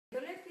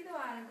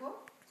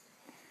algo,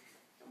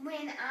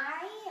 When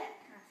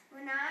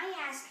I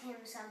ask him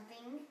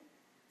something,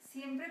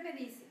 siempre me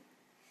dice,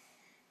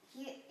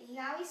 he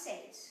always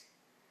says,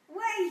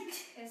 "Wait."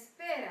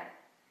 espera,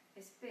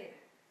 espera.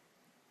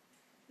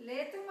 Le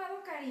he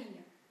tomado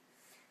cariño.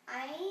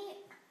 I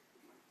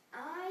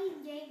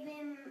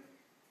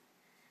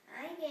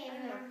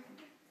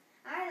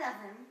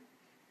love him.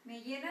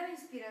 Me llena de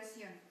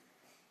inspiración.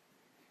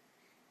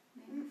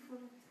 Made me full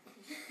of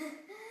inspiration.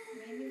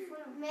 Made me full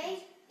of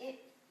inspiration. He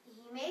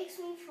makes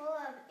me full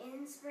of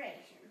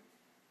inspiration.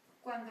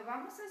 Cuando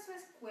vamos a su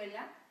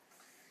escuela,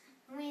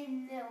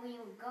 When we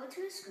go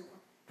to school,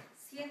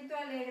 siento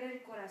alegre el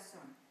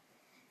corazón.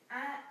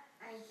 I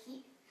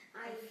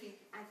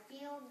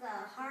feel the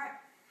heart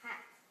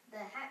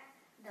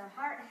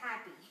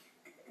happy.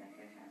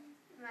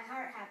 My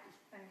heart happy.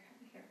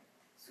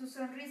 Su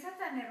sonrisa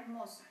tan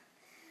hermosa,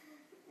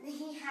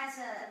 He has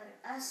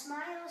a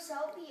smile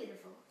so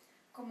beautiful,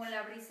 como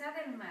la brisa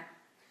del mar.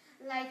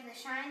 like the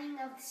shining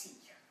of the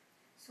sea.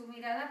 Su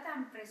mirada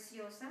tan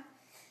preciosa,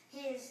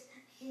 His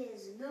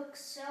look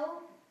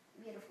so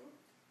beautiful,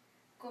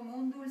 como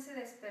un dulce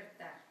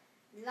despertar.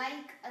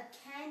 like a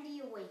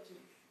candy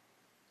awakening,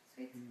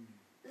 Sweet.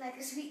 like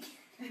a sweet.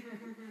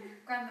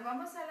 Cuando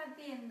vamos a la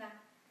tienda,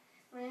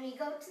 When we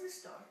go to the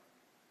store,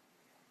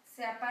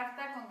 se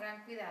aparta con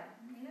gran cuidado.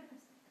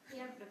 Míralos.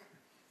 Here.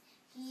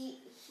 he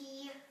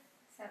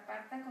Se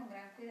aparta con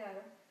gran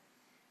cuidado.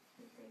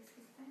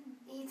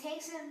 he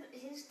takes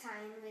his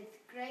time with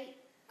great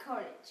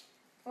courage.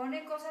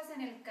 Pone cosas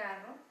en el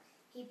carro.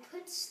 He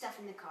puts stuff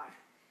in the car.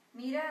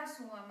 Mira a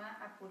su mamá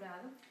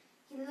apurado.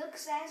 He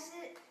looks at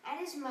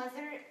his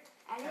mother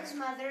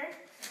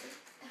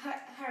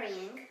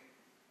hurrying.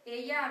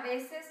 Ella a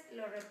veces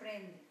lo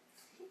reprende.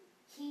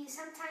 He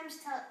sometimes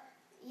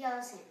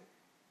yells him.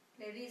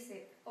 Le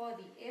dice,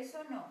 Odi,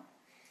 eso no.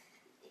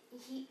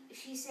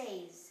 She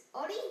says,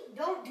 "Odi,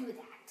 don't do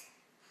that."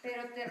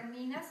 Pero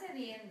termina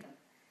cediendo.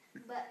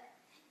 But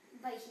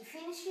he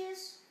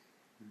finishes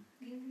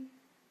Giving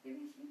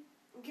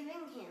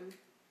giving him,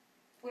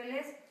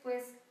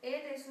 pues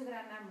él es su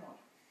gran amor.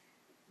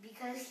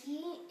 because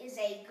he is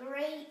a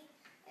great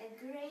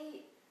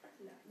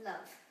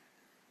love.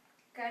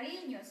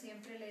 Cariño,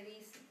 siempre le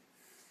dice.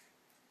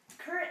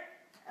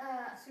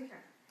 Su hija,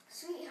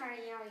 Sweetheart,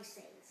 he always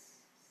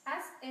says,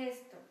 haz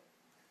esto,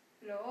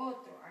 lo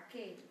otro,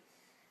 aquello.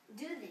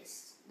 "Do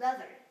this, the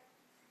other,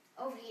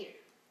 over here."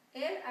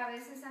 Él a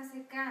veces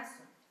hace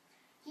caso.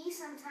 He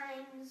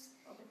sometimes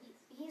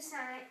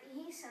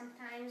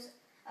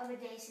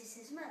obeys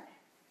his mother.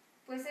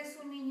 Pues es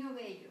un niño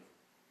bello.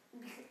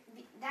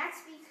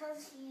 That's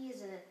because he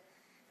is a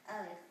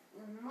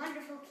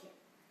wonderful kid.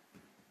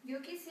 Yo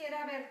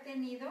quisiera haber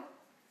tenido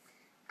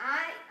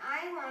I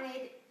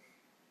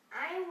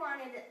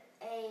wanted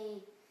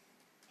a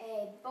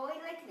boy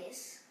like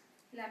this,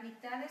 la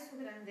mitad de su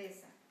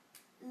grandeza.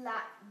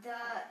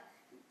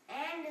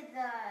 and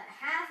the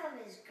half of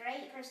his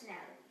great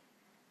personality.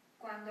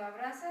 Cuando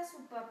abraza a su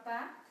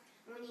papá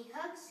When he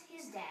hugs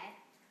his dad,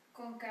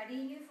 con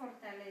cariño y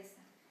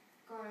fortaleza.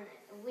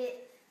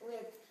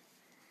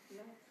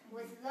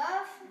 with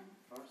love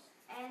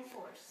and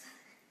force.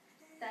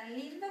 Tan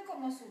lindo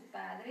como su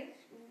padre,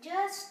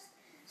 Just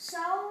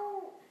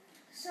so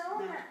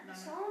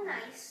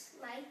nice,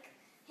 like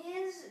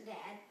his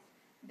dad.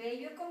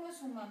 bello como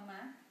su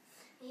mamá,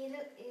 He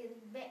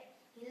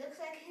looks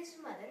like his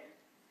mother,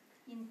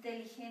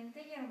 inteligente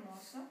y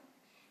hermoso.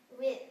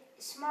 with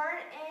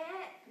smart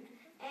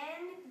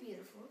and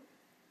beautiful.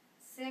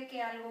 Sé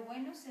que algo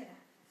bueno será.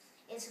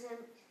 There's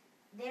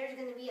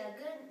going to be a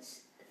good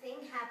thing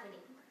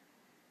happening.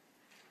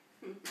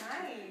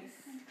 Nice.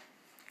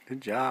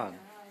 Good job.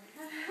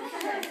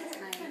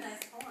 Nice.